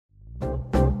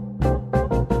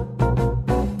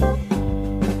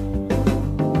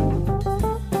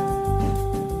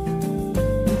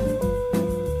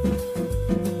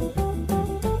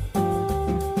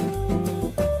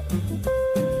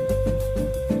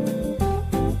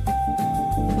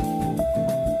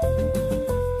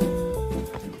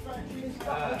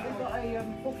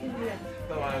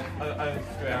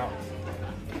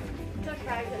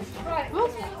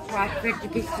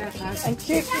Thank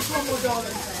you.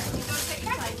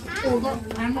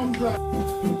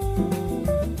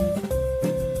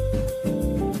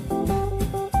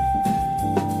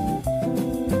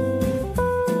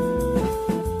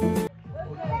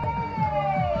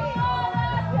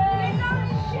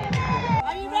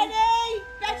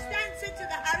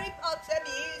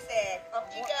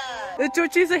 The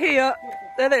judges are here.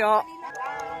 There they are.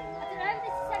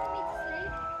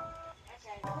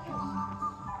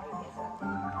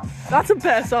 That's a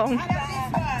better song.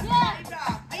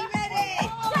 Are you ready?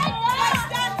 Best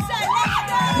dancer, let's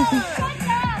go!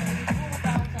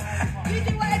 You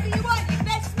do whatever you want, your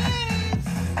best moves.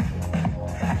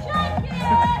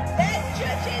 The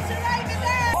judges are over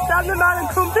there. Stand the man and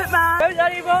trumpet man. Go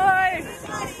Daddy boy.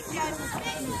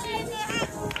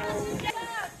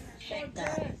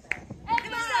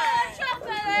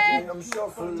 I'm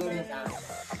shuffling.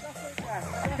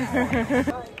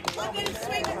 I'm going to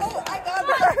swing it. Oh, I got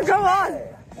it. Go on.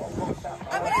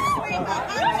 I'm going to swing my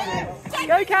hand.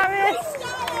 Go Karys.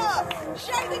 Stop.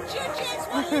 Show the judges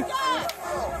what you got.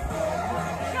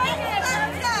 Show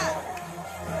them.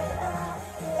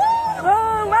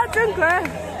 Oh, well done, Claire.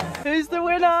 Who's the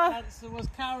winner? Dancer was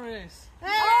Karys.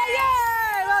 Oh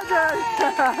yeah, well done.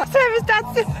 Sarah's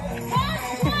dancing.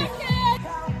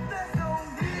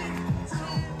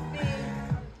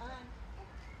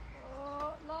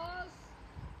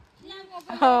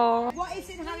 Oh. What is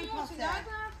in Harry Potter?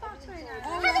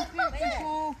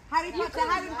 Harry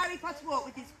Potter walk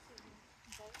with his...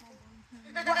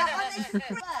 Dragon!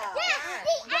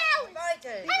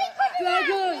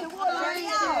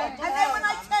 And then when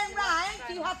I turn round,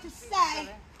 you have to stay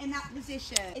in that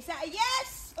position. Is that a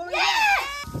yes or a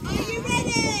yes? Are you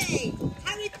ready?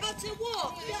 Harry Potter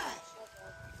walk? Yes.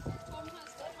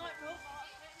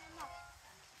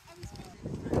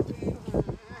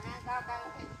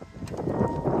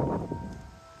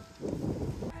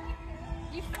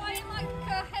 You flying like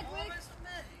Hedwig?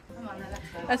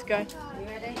 Let's go. You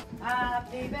ready?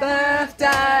 Happy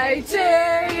Birthday to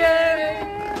you.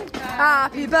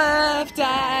 Happy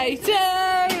birthday to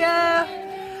you.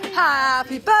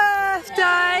 Happy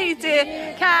birthday,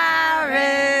 dear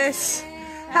Karys.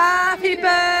 Happy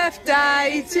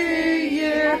birthday to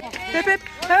you. Hip hip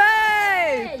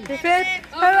hooray! Hip hip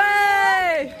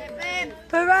hooray!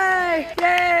 Hooray!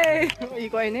 Yay! What are you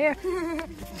got in here?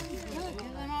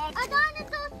 I got a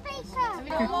dog pizza.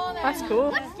 That's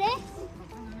cool. What's this?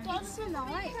 What's the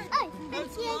light? Oh,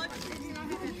 thank you.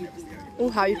 Oh,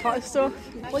 Harry Potter stuff.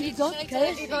 What you got,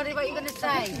 everybody, what are you going to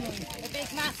say? A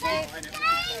big massive...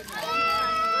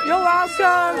 You're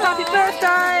welcome. Happy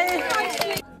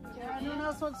birthday. Anyone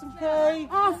else want some cake?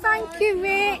 Oh, thank you,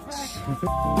 Rich.